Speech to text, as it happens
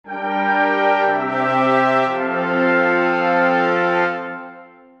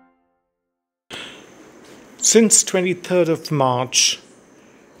Since 23rd of March,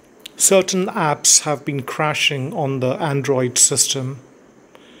 certain apps have been crashing on the Android system.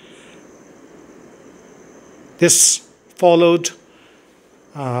 This followed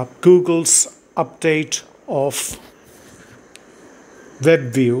Google's update of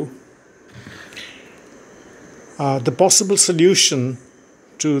Webview. The possible solution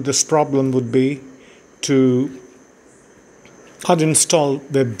to this problem would be to uninstall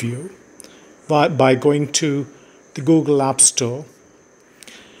Webview by going to the Google App Store.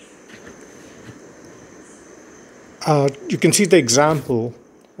 You can see the example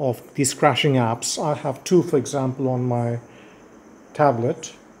of these crashing apps. I have two, for example, on my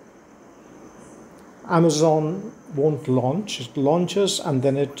tablet. Amazon won't launch. It launches and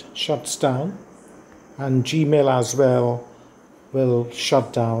then it shuts down, and Gmail as well will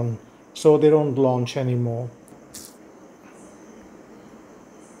shut down, so they don't launch anymore.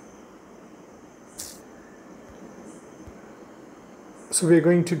 So we're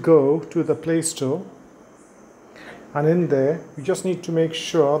going to go to the Play Store, and in there we just need to make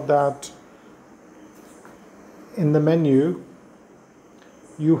sure that in the menu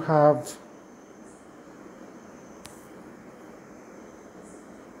you have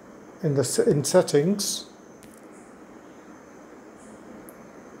in settings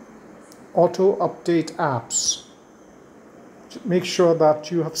auto update apps. Make sure that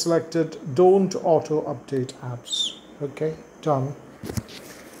you have selected don't auto update apps. Okay, done.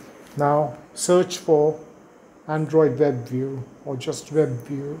 Now search for Android Webview or just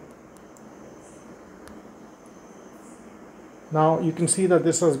Webview. Now you can see that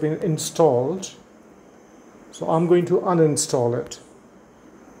this has been installed, so I'm going to uninstall it.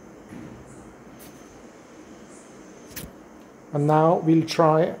 And now we'll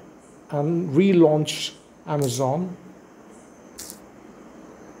try and relaunch Amazon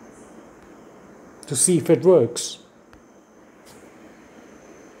to see if it works.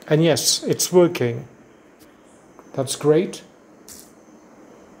 And yes, it's working. That's great.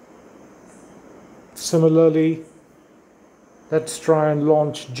 Similarly, let's try and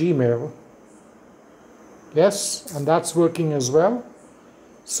launch Gmail. Yes, and that's working as well.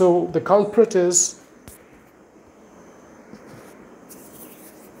 So the culprit is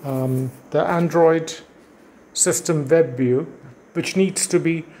the Android System Webview, which needs to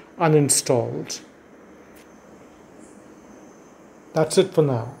be uninstalled. That's it for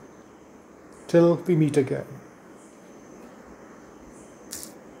now. Till we meet again.